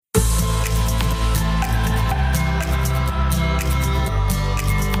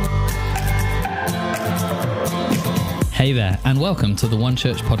Hey there, and welcome to the One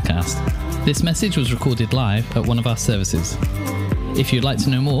Church podcast. This message was recorded live at one of our services. If you'd like to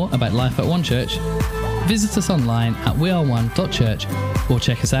know more about life at One Church, visit us online at weareone.church or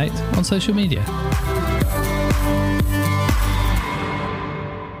check us out on social media.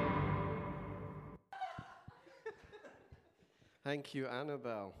 Thank you,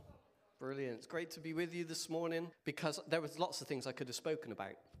 Annabelle. Brilliant. It's great to be with you this morning because there was lots of things I could have spoken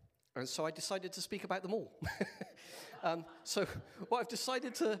about. And so I decided to speak about them all. So what I've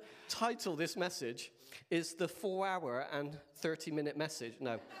decided to title this message is the 4-hour and 30-minute message.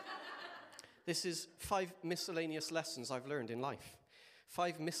 No. This is 5 miscellaneous lessons I've learned in life.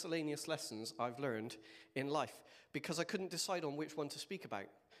 5 miscellaneous lessons I've learned in life because I couldn't decide on which one to speak about.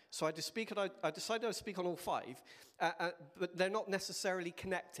 So I decided I'd speak on all 5, but they're not necessarily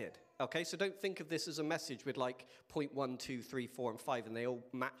connected. Okay, so don't think of this as a message with like point 1, 2, 3, 4, and 5, and they all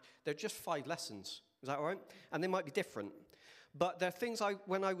match. They're just 5 lessons. Is that all right? And they might be different. But there are things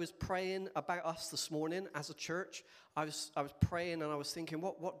when I was praying about us this morning as a church, I was praying and I was thinking,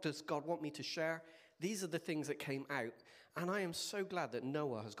 what does God want me to share? These are the things that came out. And I am so glad that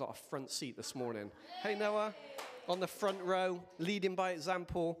Noah has got a front seat this morning. Hey, Noah, on the front row, leading by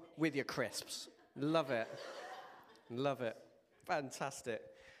example with your crisps. Love it. Love it. Fantastic.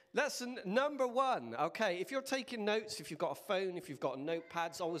 Lesson number 1. Okay, if you're taking notes, if you've got a phone, if you've got a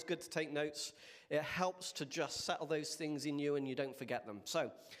notepad, it's always good to take notes. It helps to just settle those things in you and you don't forget them.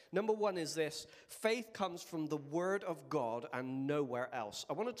 So, number 1 is this. Faith comes from the Word of God and nowhere else.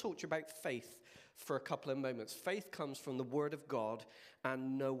 I want to talk to you about faith for a couple of moments. Faith comes from the Word of God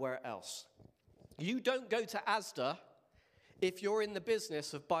and nowhere else. You don't go to Asda if you're in the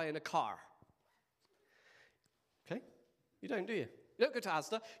business of buying a car. Okay? You don't, do you? You don't go to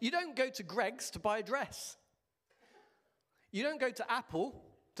Asda. You don't go to Greg's to buy a dress. You don't go to Apple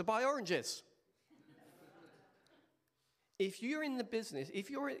to buy oranges. If you're in the business, if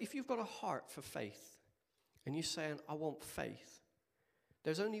you've got a heart for faith, and you're saying, I want faith,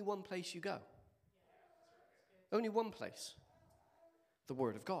 there's only one place you go. Only one place. The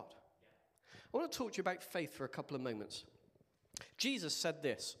Word of God. I want to talk to you about faith for a couple of moments. Jesus said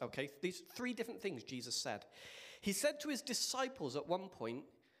this, okay? These 3 different things Jesus said. He said to his disciples at one point,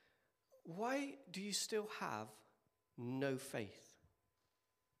 why do you still have no faith?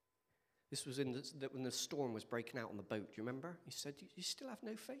 This was when the storm was breaking out on the boat. Do you remember? He said, you still have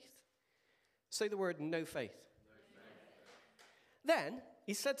no faith? Say the word, no faith. Then,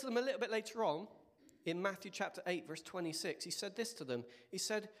 he said to them a little bit later on, in Matthew chapter 8, verse 26, he said this to them. He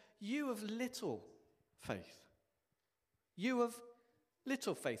said, you have little faith. You have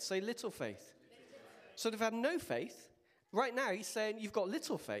little faith. Say little faith. So they've had no faith. Right now, he's saying you've got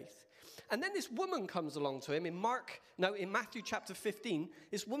little faith. And then this woman comes along to him in Matthew chapter 15.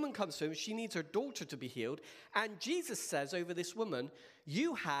 This woman comes to him. She needs her daughter to be healed. And Jesus says over this woman,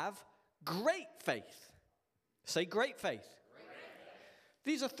 you have great faith. Say great faith. Great faith.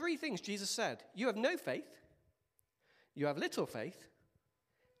 These are 3 things Jesus said. You have no faith. You have little faith.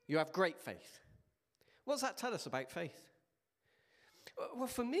 You have great faith. What does that tell us about faith? Well,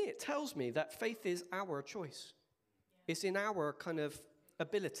 for me, it tells me that faith is our choice. It's in our kind of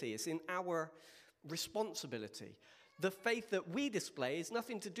ability. It's in our responsibility. The faith that we display is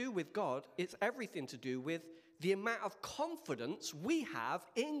nothing to do with God. It's everything to do with the amount of confidence we have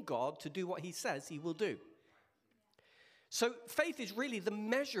in God to do what he says he will do. So faith is really the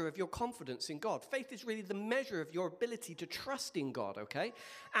measure of your confidence in God. Faith is really the measure of your ability to trust in God, okay?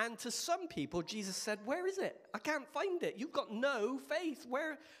 And to some people, Jesus said, where is it? I can't find it. You've got no faith.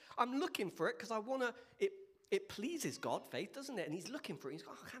 Where? I'm looking for it because I want to, it pleases God, faith, doesn't it? And he's looking for it. He's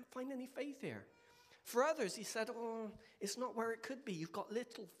like, I can't find any faith here. For others, he said, it's not where it could be. You've got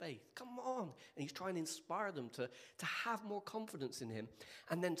little faith. Come on. And he's trying to inspire them to have more confidence in him.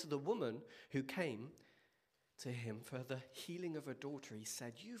 And then to the woman who came to him for the healing of her daughter, he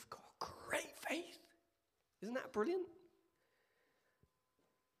said, you've got great faith. Isn't that brilliant?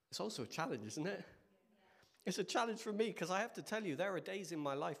 It's also a challenge, isn't it? It's a challenge for me because I have to tell you, there are days in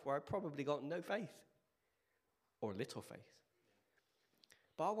my life where I probably got no faith or little faith.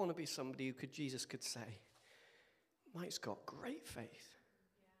 But I want to be somebody who Jesus could say, Mike's got great faith.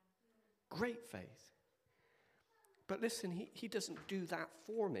 Great faith. But listen, he doesn't do that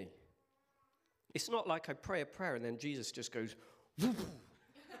for me. It's not like I pray a prayer and then Jesus just goes, whoo,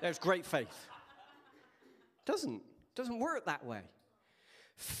 there's great faith. Doesn't work that way.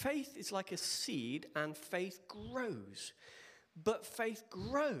 Faith is like a seed and faith grows. But faith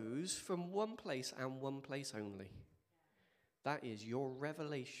grows from one place and one place only. That is your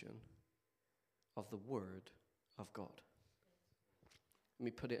revelation of the Word of God. Let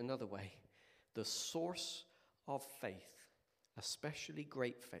me put it another way. The source of faith, especially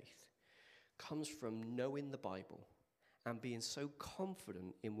great faith, comes from knowing the Bible and being so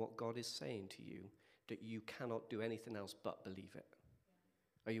confident in what God is saying to you that you cannot do anything else but believe it.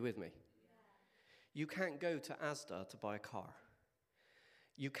 Are you with me? You can't go to Asda to buy a car.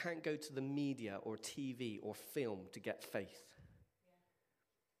 You can't go to the media or TV or film to get faith.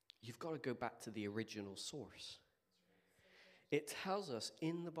 You've got to go back to the original source. It tells us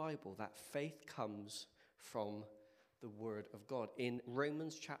in the Bible that faith comes from the Word of God. In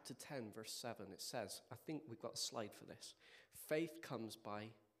Romans chapter 10, verse 7, it says, I think we've got a slide for this. Faith comes by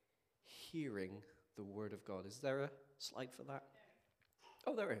hearing the Word of God. Is there a slide for that?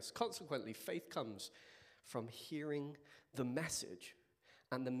 Oh, there is. Consequently, faith comes from hearing the message,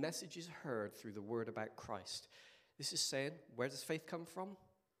 and the message is heard through the word about Christ. This is saying, where does faith come from?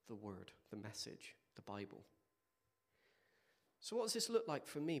 The word, the message, the Bible. So what does this look like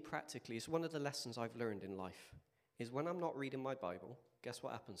for me practically? It's one of the lessons I've learned in life, is when I'm not reading my Bible, guess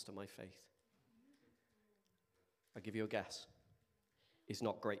what happens to my faith? I'll give you a guess. It's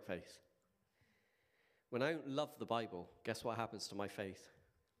not great faith. When I don't love the Bible, guess what happens to my faith?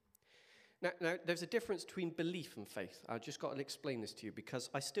 Now, there's a difference between belief and faith. I've just got to explain this to you because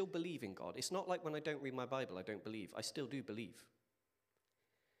I still believe in God. It's not like when I don't read my Bible, I don't believe. I still do believe.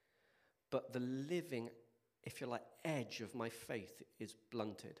 But the living, if you like, edge of my faith is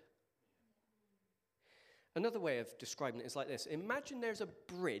blunted. Another way of describing it is like this. Imagine there's a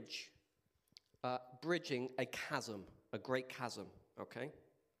bridge bridging a chasm, a great chasm, okay?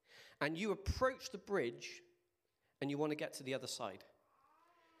 And you approach the bridge and you want to get to the other side.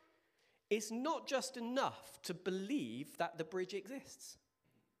 It's not just enough to believe that the bridge exists.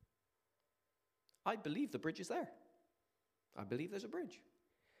 I believe the bridge is there. I believe there's a bridge.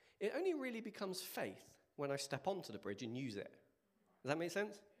 It only really becomes faith when I step onto the bridge and use it. Does that make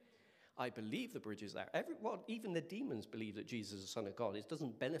sense? I believe the bridge is there. Even the demons believe that Jesus is the Son of God. It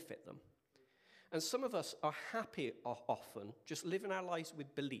doesn't benefit them. And some of us are happy often just living our lives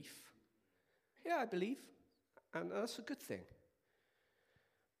with belief. Yeah, I believe, and that's a good thing.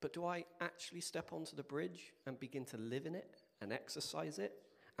 But do I actually step onto the bridge and begin to live in it and exercise it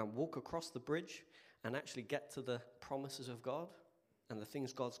and walk across the bridge and actually get to the promises of God and the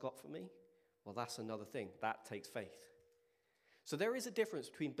things God's got for me? Well, that's another thing. That takes faith. So there is a difference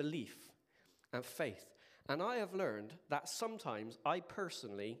between belief and faith. And I have learned that sometimes I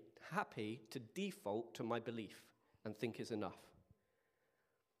personally happy to default to my belief and think is enough.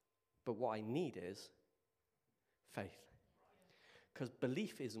 But what I need is faith. Because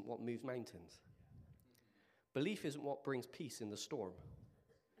belief isn't what moves mountains. Belief isn't what brings peace in the storm.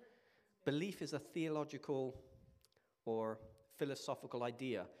 Belief is a theological or philosophical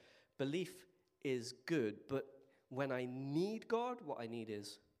idea. Belief is good, but when I need God, what I need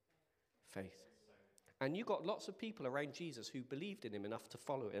is faith. And you got lots of people around Jesus who believed in him enough to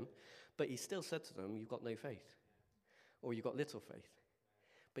follow him, but he still said to them, you've got no faith. Or you've got little faith.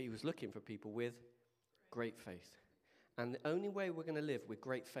 But he was looking for people with great faith. And the only way we're going to live with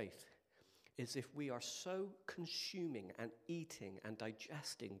great faith is if we are so consuming and eating and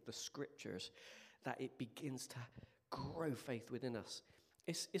digesting the scriptures that it begins to grow faith within us.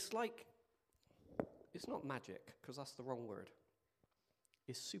 It's like, it's not magic, because that's the wrong word.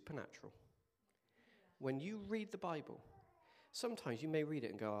 It's supernatural. When you read the Bible, sometimes you may read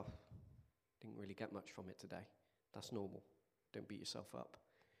it and go, oh, didn't really get much from it today. That's normal. Don't beat yourself up.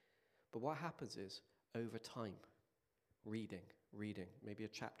 But what happens is, over time, reading, maybe a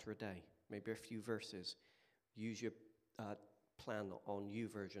chapter a day, maybe a few verses. Use your plan on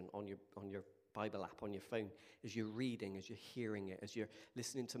YouVersion, on your Bible app, on your phone, as you're reading, as you're hearing it, as you're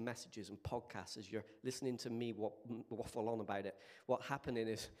listening to messages and podcasts, as you're listening to me waffle on about it. What's happening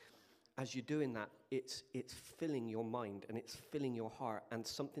is, as you're doing that, it's filling your mind and it's filling your heart, and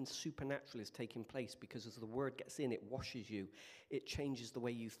something supernatural is taking place, because as the word gets in, it washes you, it changes the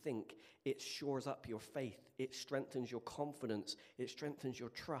way you think, it shores up your faith, it strengthens your confidence, it strengthens your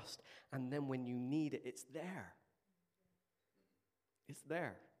trust, and then when you need it, it's there. It's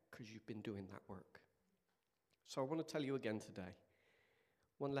there because you've been doing that work. So I want to tell you again today,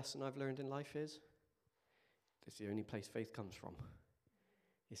 one lesson I've learned in life is, it's the only place faith comes from.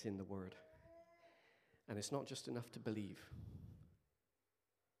 It's in the Word. And it's not just enough to believe.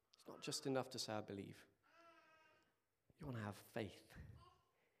 It's not just enough to say, I believe. You want to have faith.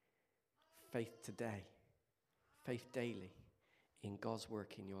 Faith today. Faith daily in God's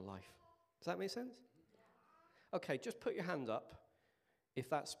work in your life. Does that make sense? Okay, just put your hand up if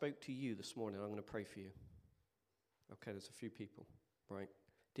that spoke to you this morning. I'm going to pray for you. Okay, there's a few people. Right.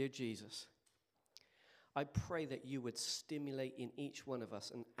 Dear Jesus, I pray that you would stimulate in each one of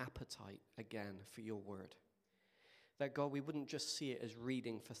us an appetite again for your word. That, God, we wouldn't just see it as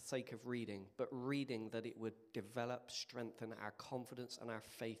reading for sake of reading, but reading that it would develop, strengthen our confidence and our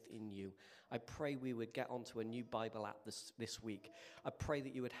faith in you. I pray we would get onto a new Bible app this week. I pray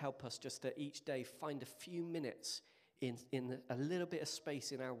that you would help us just to each day find a few minutes in a little bit of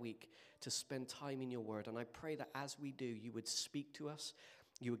space in our week to spend time in your word. And I pray that as we do, you would speak to us,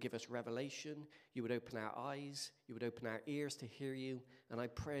 you would give us revelation, you would open our eyes, you would open our ears to hear you. And I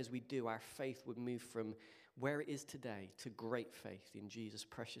pray as we do, our faith would move from where it is today to great faith. In Jesus'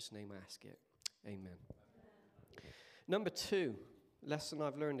 precious name I ask it. Amen. Number 2 lesson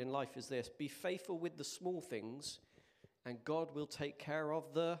I've learned in life is this: be faithful with the small things and God will take care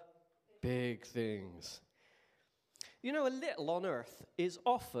of the big things. You know, a little on earth is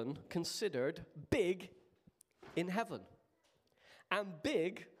often considered big in heaven. And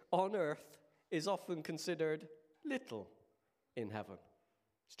big on earth is often considered little in heaven.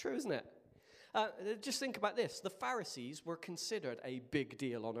 It's true, isn't it? Just think about this. The Pharisees were considered a big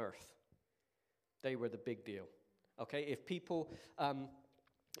deal on earth. They were the big deal. Okay, if people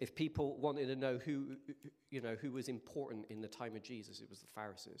wanted to know who was important in the time of Jesus, it was the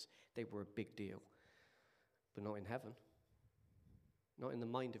Pharisees. They were a big deal, but not in heaven. Not in the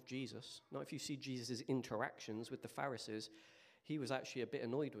mind of Jesus. Not if you see Jesus' interactions with the Pharisees. He was actually a bit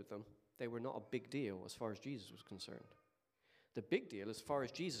annoyed with them. They were not a big deal as far as Jesus was concerned. The big deal, as far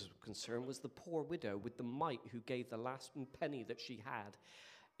as Jesus was concerned, was the poor widow with the mite who gave the last penny that she had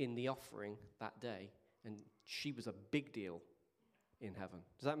in the offering that day. And she was a big deal in heaven.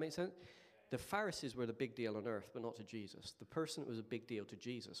 Does that make sense? The Pharisees were the big deal on earth, but not to Jesus. The person that was a big deal to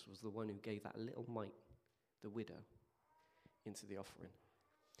Jesus was the one who gave that little mite, the widow, into the offering.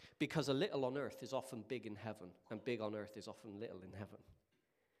 Because a little on earth is often big in heaven, and big on earth is often little in heaven.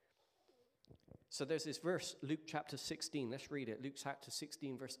 So there's this verse, Luke chapter 16. Let's read it. Luke chapter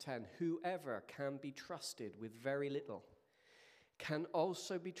 16, verse 10. Whoever can be trusted with very little can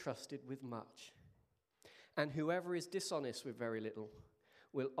also be trusted with much. And whoever is dishonest with very little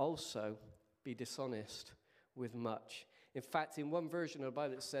will also be dishonest with much. In fact, in one version of the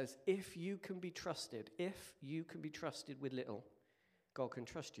Bible it says, if you can be trusted with little, God can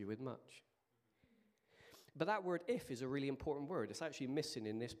trust you with much. But that word if is a really important word. It's actually missing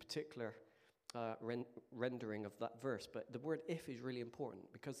in this particular rendering of that verse. But the word if is really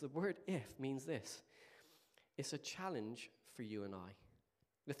important because the word if means this. It's a challenge for you and I.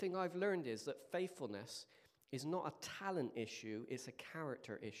 The thing I've learned is that faithfulness is not a talent issue. It's a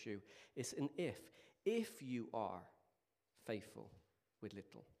character issue. It's an if. If you are faithful with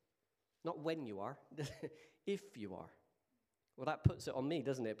little. Not when you are. If you are. Well, that puts it on me,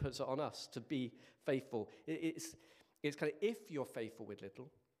 doesn't it? It puts it on us to be faithful. It's kind of, if you're faithful with little,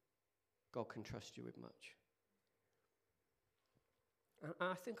 God can trust you with much. And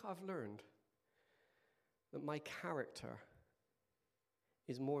I think I've learned that my character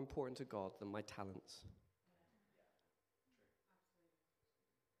is more important to God than my talents.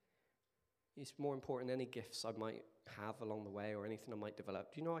 It's more important than any gifts I might have along the way or anything I might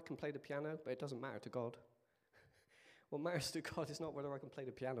develop. Do you know I can play the piano, but it doesn't matter to God? What matters to God is not whether I can play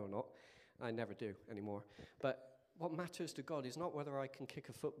the piano or not. I never do anymore. But what matters to God is not whether I can kick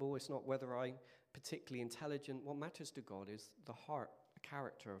a football. It's not whether I'm particularly intelligent. What matters to God is the heart, the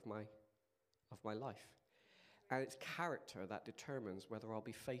character of my life. And it's character that determines whether I'll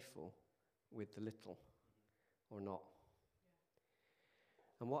be faithful with the little or not.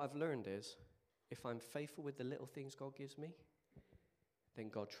 And what I've learned is, if I'm faithful with the little things God gives me, then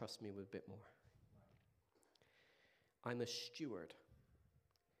God trusts me with a bit more. I'm a steward.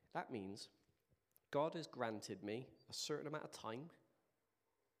 That means God has granted me a certain amount of time,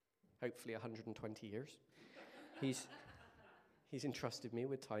 hopefully 120 years. He's entrusted me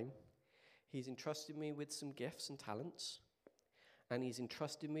with time. He's entrusted me with some gifts and talents. And he's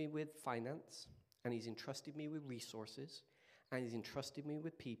entrusted me with finance. And he's entrusted me with resources. And he's entrusted me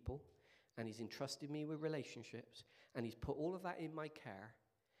with people. And he's entrusted me with relationships. And he's put all of that in my care.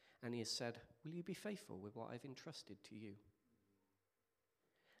 And he has said, will you be faithful with what I've entrusted to you?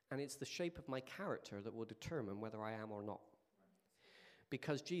 And it's the shape of my character that will determine whether I am or not.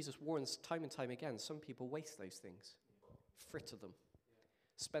 Because Jesus warns time and time again, some people waste those things, fritter them,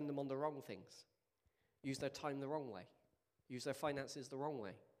 spend them on the wrong things, use their time the wrong way, use their finances the wrong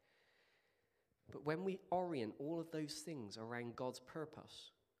way. But when we orient all of those things around God's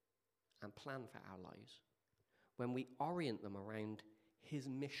purpose and plan for our lives, when we orient them around his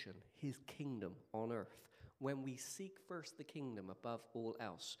mission, his kingdom on earth, when we seek first the kingdom above all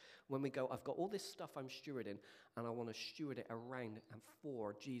else, when we go, I've got all this stuff I'm stewarding, and I want to steward it around and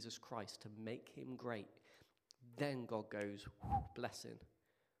for Jesus Christ to make him great, then God goes, blessing,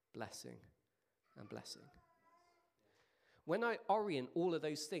 blessing, and blessing. when I orient all of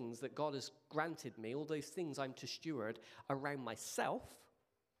those things that God has granted me, all those things I'm to steward around myself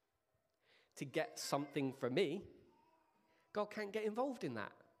to get something for me, God can't get involved in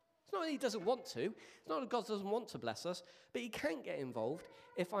that. It's not that he doesn't want to. It's not that God doesn't want to bless us, but he can't get involved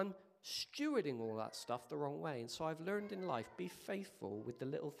if I'm stewarding all that stuff the wrong way. And so I've learned in life, be faithful with the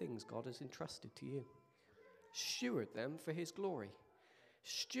little things God has entrusted to you. Steward them for his glory.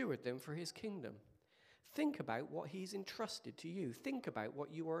 Steward them for his kingdom. Think about what he's entrusted to you. Think about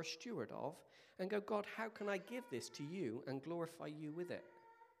what you are a steward of and go, God, how can I give this to you and glorify you with it?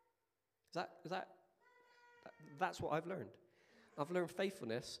 That's what I've learned. I've learned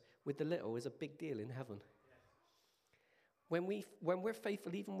faithfulness with the little is a big deal in heaven. When we're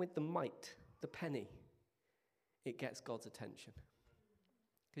faithful even with the mite, the penny, it gets God's attention.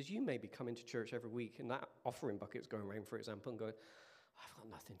 Because you may be coming to church every week and that offering bucket's going around, for example, and going, I've got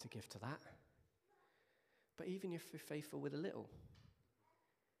nothing to give to that. But even if you're faithful with a little,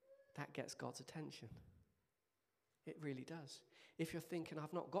 that gets God's attention. It really does. If you're thinking,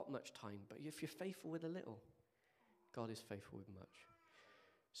 I've not got much time, but if you're faithful with a little, God is faithful with much.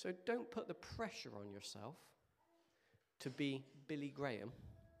 So don't put the pressure on yourself to be Billy Graham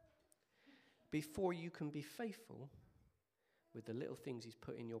before you can be faithful with the little things he's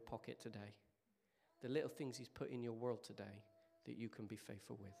put in your pocket today, the little things he's put in your world today that you can be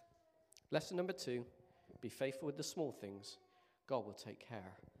faithful with. Lesson number 2, be faithful with the small things. God will take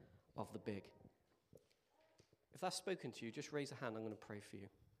care of the big. If that's spoken to you, just raise a hand. I'm going to pray for you.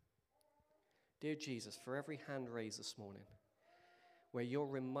 Dear Jesus, for every hand raised this morning, where you're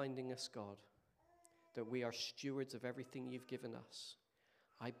reminding us, God, that we are stewards of everything you've given us,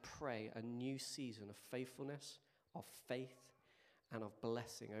 I pray a new season of faithfulness, of faith, and of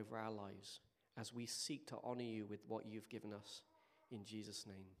blessing over our lives as we seek to honor you with what you've given us. In Jesus'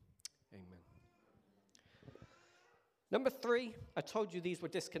 name, amen. Number 3, I told you these were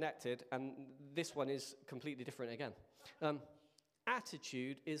disconnected, and this one is completely different again.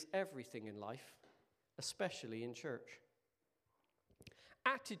 Attitude is everything in life, especially in church.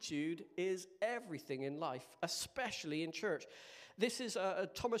 Attitude is everything in life, especially in church. This is,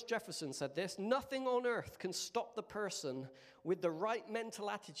 Thomas Jefferson said this, nothing on earth can stop the person with the right mental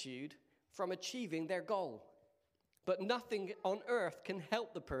attitude from achieving their goal. But nothing on earth can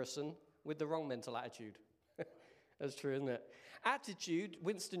help the person with the wrong mental attitude. That's true, isn't it? Attitude,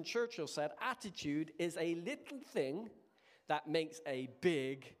 Winston Churchill said, attitude is a little thing that makes a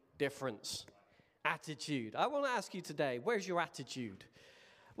big difference. Attitude. I want to ask you today, where's your attitude?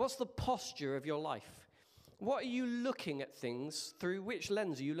 What's the posture of your life? What are you looking at things? Through which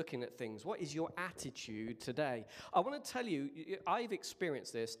lens are you looking at things? What is your attitude today? I want to tell you, I've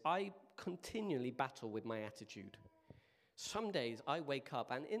experienced this. I continually battle with my attitude. Some days I wake up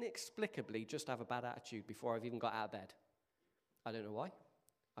and inexplicably just have a bad attitude before I've even got out of bed. I don't know why.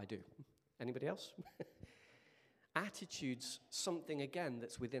 I do. Anybody else? Attitude's something, again,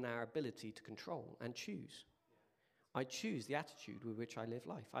 that's within our ability to control and choose. I choose the attitude with which I live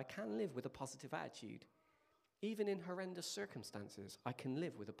life. I can live with a positive attitude. Even in horrendous circumstances, I can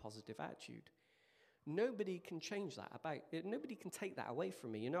live with a positive attitude. Nobody can change that about it. Nobody can take that away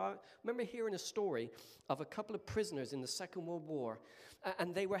from me. You know, I remember hearing a story of a couple of prisoners in the Second World War,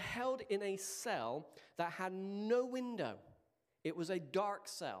 and they were held in a cell that had no window. It was a dark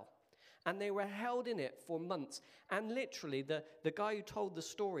cell, and they were held in it for months. And literally, the guy who told the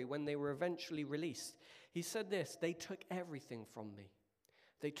story when they were eventually released, he said this, they took everything from me.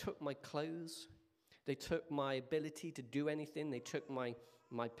 They took my clothes. They took my ability to do anything. They took my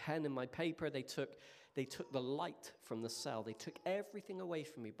pen and my paper. They took the light from the cell. They took everything away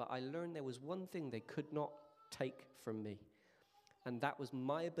from me. But I learned there was one thing they could not take from me. And that was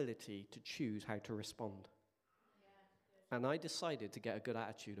my ability to choose how to respond. And I decided to get a good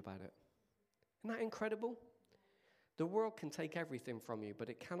attitude about it. Isn't that incredible? The world can take everything from you, but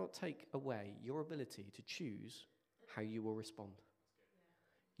it cannot take away your ability to choose how you will respond.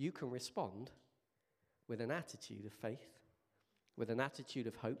 You can respond with an attitude of faith, with an attitude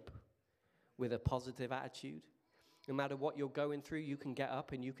of hope, with a positive attitude. No matter what you're going through, you can get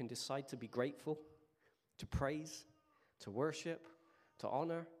up and you can decide to be grateful, to praise, to worship, to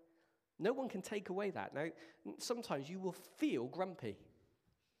honor. No one can take away that. Now, sometimes you will feel grumpy.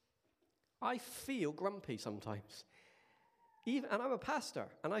 I feel grumpy sometimes. And I'm a pastor,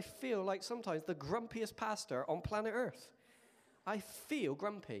 and I feel like sometimes the grumpiest pastor on planet Earth. I feel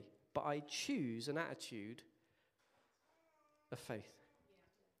grumpy, but I choose an attitude of faith.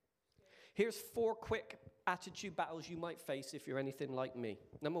 Here's 4 quick attitude battles you might face if you're anything like me.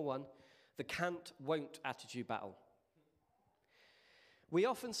 Number 1, the can't, won't attitude battle. We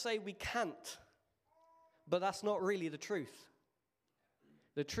often say we can't, But that's not really the truth.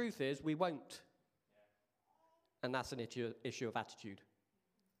 The truth is we won't. And that's an issue of attitude.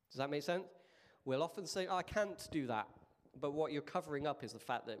 Does that make sense? We'll often say, I can't do that. But what you're covering up is the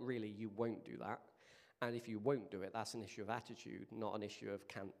fact that really you won't do that. And if you won't do it, that's an issue of attitude, not an issue of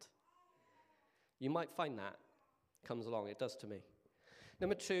can't. You might find that comes along. It does to me.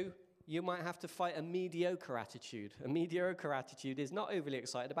 Number 2, you might have to fight a mediocre attitude. A mediocre attitude is not overly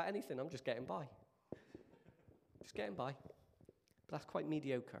excited about anything. I'm just getting by. Just getting by. But that's quite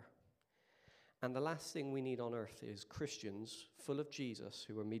mediocre. And the last thing we need on earth is Christians full of Jesus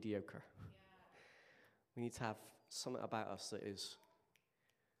who are mediocre. Yeah. We need to have something about us that is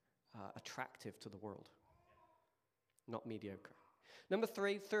attractive to the world, not mediocre. Number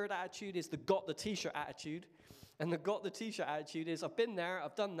 3, third attitude is the got the t-shirt attitude. And the got the t-shirt attitude is, I've been there,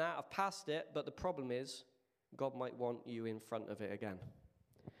 I've done that, I've passed it, but the problem is God might want you in front of it again.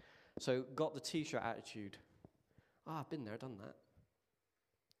 So got the t-shirt attitude. I've been there, done that.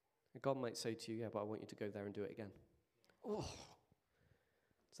 And God might say to you, yeah, but I want you to go there and do it again. Oh,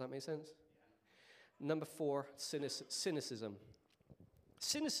 does that make sense? Yeah. Number 4, cynicism.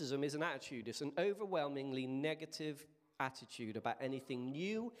 Cynicism is an attitude. It's an overwhelmingly negative attitude about anything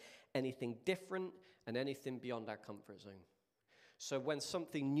new, anything different, and anything beyond our comfort zone. So when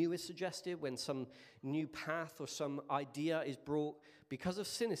something new is suggested, when some new path or some idea is brought, because of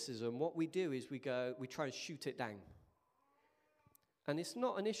cynicism, what we do is we try and shoot it down. And it's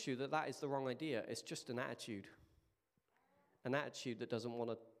not an issue that is the wrong idea. It's just an attitude. An attitude that doesn't want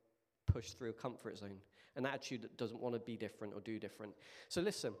to push through a comfort zone. An attitude that doesn't want to be different or do different. So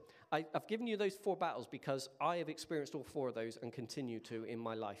listen, I've given you those 4 battles because I have experienced all 4 of those and continue to in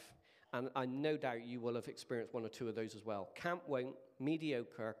my life. And I no doubt you will have experienced 1 or 2 of those as well. Can't, won't,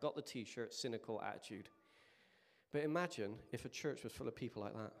 mediocre, got the t-shirt, cynical attitude. But imagine if a church was full of people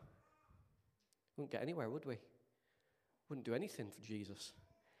like that. We wouldn't get anywhere, would we? Wouldn't do anything for Jesus.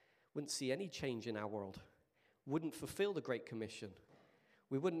 Wouldn't see any change in our world. Wouldn't fulfill the Great Commission.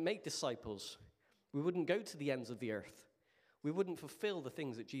 We wouldn't make disciples. We wouldn't go to the ends of the earth. We wouldn't fulfill the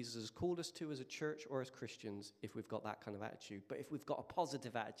things that Jesus has called us to as a church or as Christians if we've got that kind of attitude. But if we've got a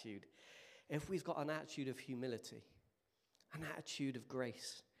positive attitude, if we've got an attitude of humility, an attitude of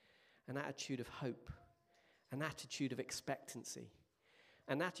grace, an attitude of hope, an attitude of expectancy,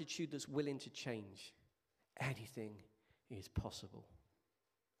 an attitude that's willing to change, anything is possible.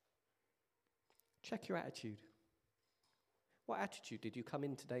 Check your attitude. What attitude did you come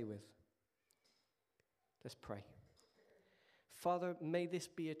in today with? Let's pray. Father, may this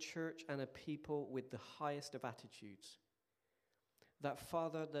be a church and a people with the highest of attitudes. That,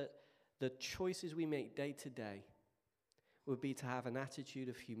 Father, that the choices we make day to day would be to have an attitude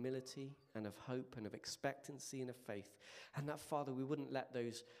of humility and of hope and of expectancy and of faith. And that, Father, we wouldn't let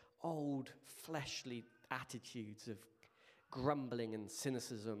those old fleshly attitudes of grumbling and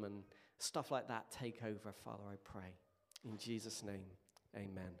cynicism and stuff like that take over, Father, I pray. In Jesus' name,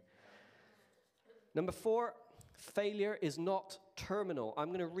 amen. Number 4, failure is not terminal. I'm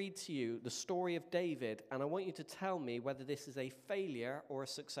going to read to you the story of David, and I want you to tell me whether this is a failure or a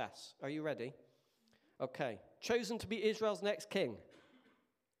success. Are you ready? Okay. Chosen to be Israel's next king.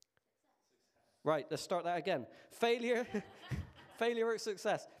 Right, let's start that again. Failure, failure or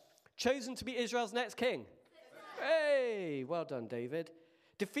success. Chosen to be Israel's next king. Hey, well done, David.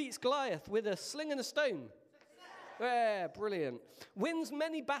 Defeats Goliath with a sling and a stone. Yeah, brilliant. Wins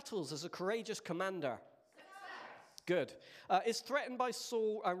many battles as a courageous commander. Good. Is threatened by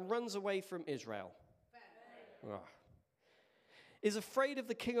Saul and runs away from Israel. Is afraid of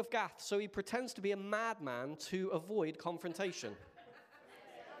the king of Gath, so he pretends to be a madman to avoid confrontation.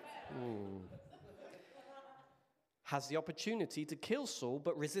 Has the opportunity to kill Saul,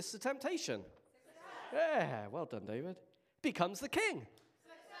 but resists the temptation. Yeah, well done, David. Becomes the king.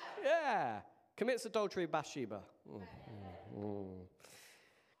 Yeah. Commits adultery with Bathsheba.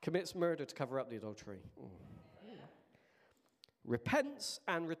 Commits murder to cover up the adultery. Repents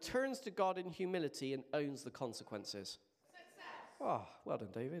and returns to God in humility and owns the consequences. Oh, well done,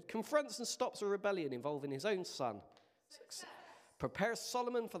 David. Confronts and stops a rebellion involving his own son. Success. Prepares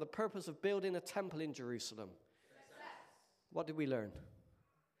Solomon for the purpose of building a temple in Jerusalem. Success. What did we learn?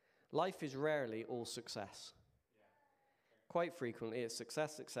 Life is rarely all success. Quite frequently, it's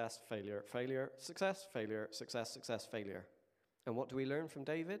success, success, failure, failure, success, failure, success, success, failure. And what do we learn from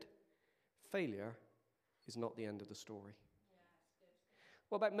David? Failure is not the end of the story.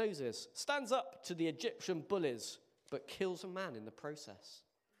 What about Moses? Stands up to the Egyptian bullies, but kills a man in the process.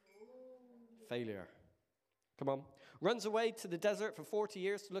 Failure. Come on. Runs away to the desert for 40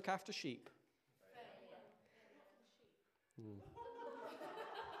 years to look after sheep.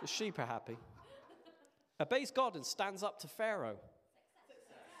 The sheep are happy. Obeys God and stands up to Pharaoh.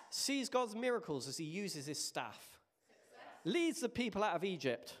 Sees God's miracles as he uses his staff. Leads the people out of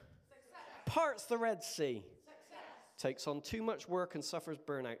Egypt. Parts the Red Sea. Takes on too much work and suffers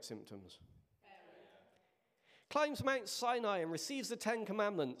burnout symptoms. Climbs Mount Sinai and receives the 10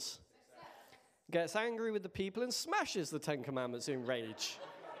 Commandments. Gets angry with the people and smashes the 10 Commandments in rage.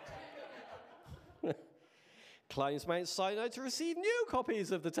 Climbs Mount Sinai to receive new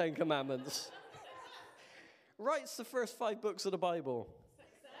copies of the 10 Commandments. Writes the first 5 books of the Bible.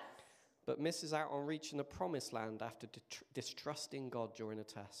 But misses out on reaching the promised land after distrusting God during a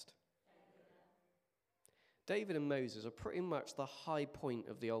test. David and Moses are pretty much the high point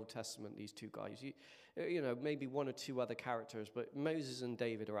of the Old Testament, these two guys. You know, maybe one or two other characters, but Moses and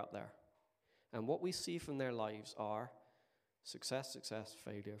David are up there. And what we see from their lives are success, success,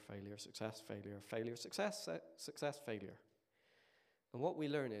 failure, failure, success, failure, failure, success, success, failure. And what we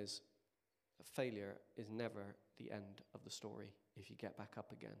learn is that failure is never the end of the story if you get back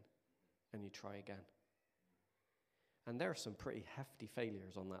up again and you try again. And there are some pretty hefty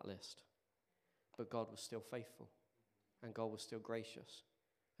failures on that list. But God was still faithful, and God was still gracious,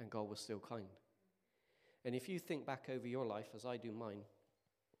 and God was still kind. And if you think back over your life, as I do mine,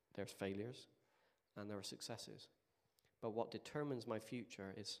 there's failures and there are successes. But what determines my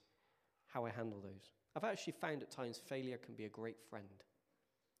future is how I handle those. I've actually found at times failure can be a great friend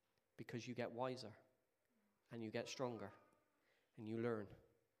because you get wiser and you get stronger and you learn.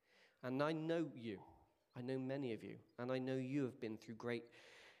 And I know you. I know many of you. And I know you have been through great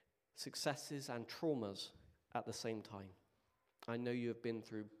successes and traumas at the same time. I know you have been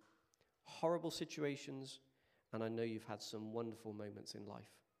through horrible situations, and I know you've had some wonderful moments in life.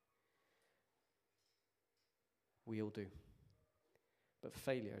 We all do. But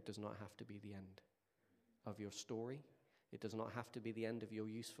failure does not have to be the end of your story. It does not have to be the end of your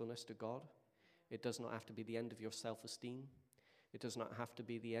usefulness to God. It does not have to be the end of your self-esteem. It does not have to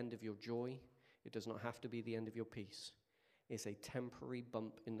be the end of your joy. It does not have to be the end of your peace. It's a temporary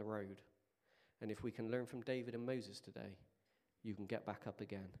bump in the road. And if we can learn from David and Moses today, you can get back up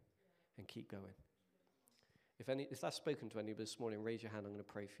again and keep going. If that's spoken to anybody this morning, raise your hand. I'm going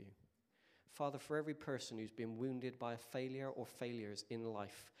to pray for you. Father, for every person who's been wounded by a failure or failures in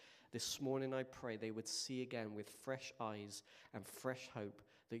life, this morning I pray they would see again with fresh eyes and fresh hope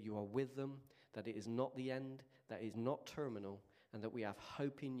that you are with them, that it is not the end, that it is not terminal, and that we have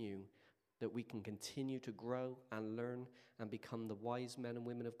hope in you, that we can continue to grow and learn and become the wise men and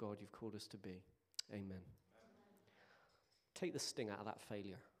women of God you've called us to be. Amen. Take the sting out of that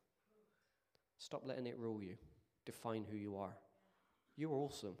failure. Stop letting it rule you. Define who you are. You're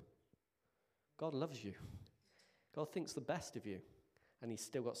awesome. God loves you. God thinks the best of you, and he's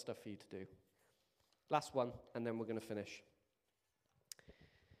still got stuff for you to do. Last one, and then we're going to finish.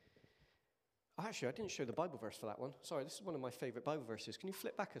 Actually, I didn't show the Bible verse for that one. Sorry, this is one of my favorite Bible verses. Can you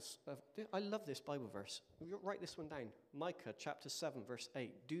flip back? I love this Bible verse. Write this one down. Micah chapter 7, verse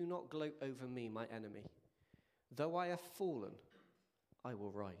 8. Do not gloat over me, my enemy. Though I have fallen, I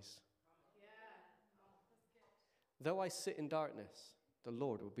will rise. Though I sit in darkness, the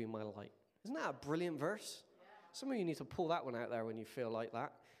Lord will be my light. Isn't that a brilliant verse? Some of you need to pull that one out there when you feel like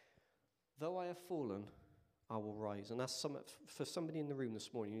that. Though I have fallen, I will rise. And that's for somebody in the room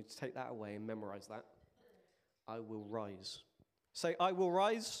this morning. You need to take that away and memorize that. I will rise. Say, I will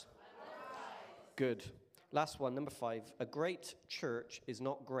rise. I will rise. Good. Last one, number 5. A great church is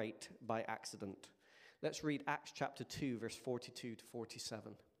not great by accident. Let's read Acts chapter 2, verse 42 to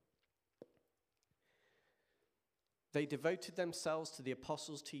 47. They devoted themselves to the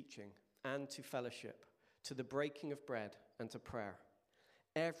apostles' teaching and to fellowship, to the breaking of bread and to prayer.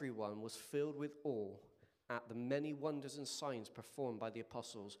 Everyone was filled with awe at the many wonders and signs performed by the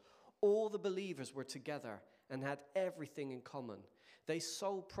apostles. All the believers were together and had everything in common. They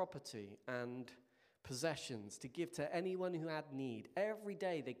sold property and possessions to give to anyone who had need. Every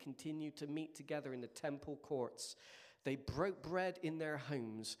day they continued to meet together in the temple courts. They broke bread in their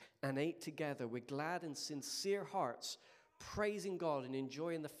homes and ate together with glad and sincere hearts, praising God and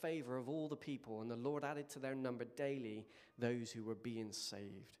enjoying the favor of all the people. And the Lord added to their number daily those who were being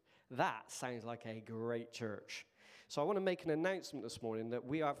saved. That sounds like a great church. So I want to make an announcement this morning that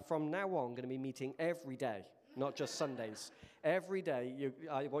we are from now on going to be meeting every day, not just Sundays. Every day.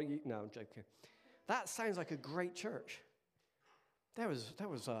 No, I'm joking. That sounds like a great church. There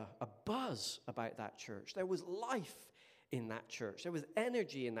was a buzz about that church. There was life in that church. There was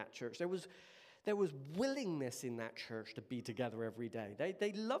energy in that church. There was willingness in that church to be together every day.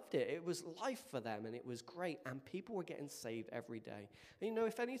 They loved it. It was life for them, and it was great. And people were getting saved every day. And you know,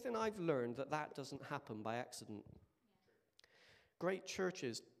 if anything, I've learned that doesn't happen by accident. Great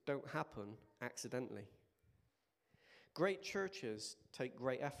churches don't happen accidentally. Great churches take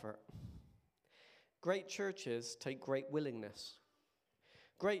great effort. Great churches take great willingness.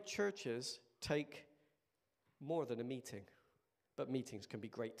 Great churches take more than a meeting, but meetings can be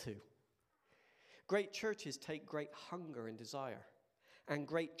great too. Great churches take great hunger and desire, and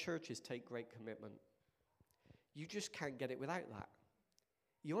great churches take great commitment. You just can't get it without that.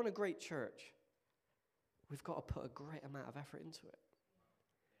 You want a great church, we've got to put a great amount of effort into it.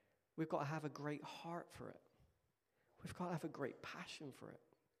 We've got to have a great heart for it. We've got to have a great passion for it.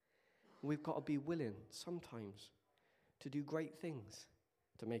 We've got to be willing sometimes to do great things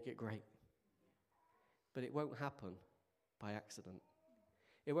to make it great. But it won't happen by accident.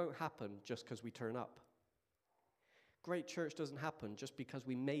 It won't happen just because we turn up. Great church doesn't happen just because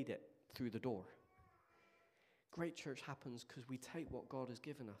we made it through the door. Great church happens because we take what God has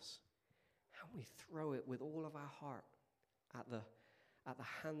given us and we throw it with all of our heart at the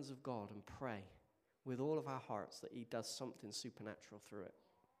hands of God and pray with all of our hearts that he does something supernatural through it.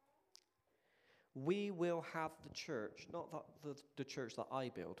 We will have the church, not the church that I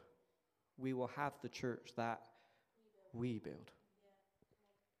build. We will have the church that we build.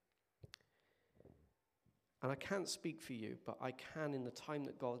 And I can't speak for you, but I can, in the time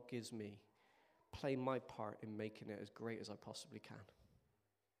that God gives me, play my part in making it as great as I possibly can.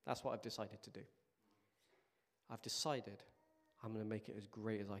 That's what I've decided to do. I've decided I'm going to make it as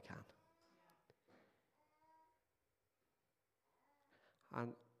great as I can.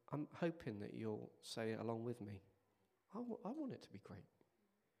 And I'm hoping that you'll say it along with me. I want it to be great.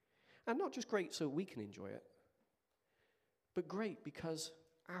 And not just great so we can enjoy it, but great because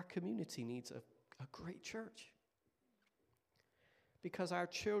our community needs a great church. Because our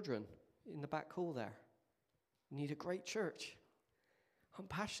children in the back hall there need a great church. I'm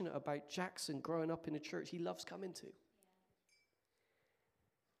passionate about Jackson growing up in a church he loves coming to.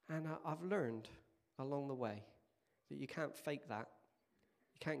 And I've learned along the way that you can't fake that.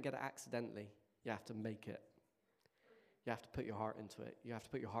 You can't get it accidentally. You have to make it. You have to put your heart into it. You have to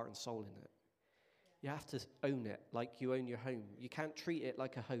put your heart and soul in it. You have to own it like you own your home. You can't treat it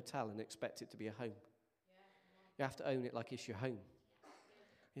like a hotel and expect it to be a home. You have to own it like it's your home.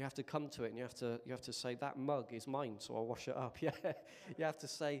 You have to come to it and you have to say, that mug is mine, so I'll wash it up. Yeah. You have to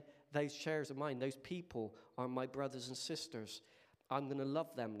say, those chairs are mine. Those people are my brothers and sisters. I'm going to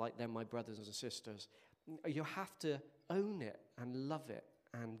love them like they're my brothers and sisters. You have to own it and love it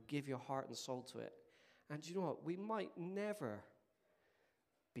and give your heart and soul to it. And you know what? We might never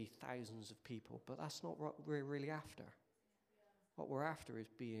be thousands of people, but that's not what we're really after. What we're after is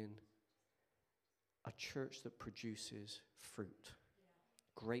being a church that produces fruit.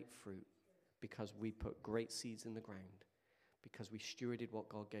 Great fruit, because we put great seeds in the ground, because we stewarded what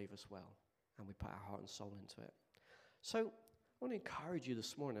God gave us well, and we put our heart and soul into it. So I want to encourage you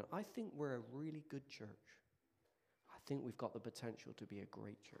this morning. I think we're a really good church. I think we've got the potential to be a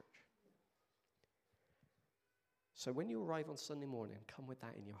great church. So when you arrive on Sunday morning, come with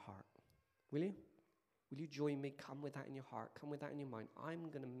that in your heart. Will you? Will you join me? Come with that in your heart. Come with that in your mind. I'm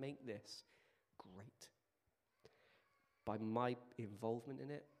going to make this great. By my involvement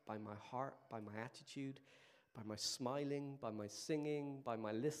in it, by my heart, by my attitude, by my smiling, by my singing, by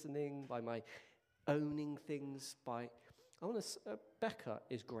my listening, by my owning things. Becca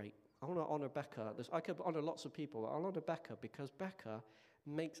is great. I want to honor Becca. I could honor lots of people, but I'll honor Becca because Becca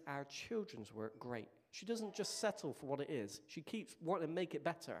makes our children's work great. She doesn't just settle for what it is. She keeps wanting to make it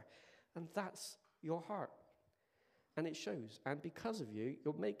better. And that's your heart. And it shows. And because of you,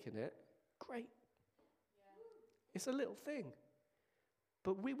 you're making it great. It's a little thing.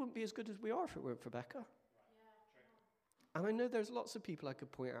 But we wouldn't be as good as we are if it weren't for Becca. And I know there's lots of people I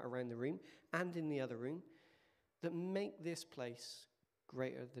could point out around the room and in the other room that make this place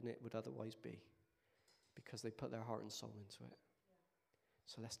greater than it would otherwise be because they put their heart and soul into it.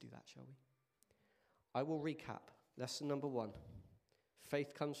 So let's do that, shall we? I will recap. Lesson number 1.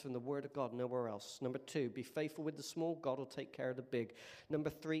 Faith comes from the word of God, nowhere else. Number 2, be faithful with the small. God will take care of the big. Number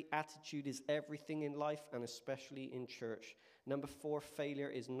 3, attitude is everything in life and especially in church. Number 4, failure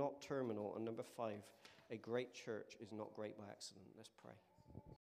is not terminal. And number 5, a great church is not great by accident. Let's pray.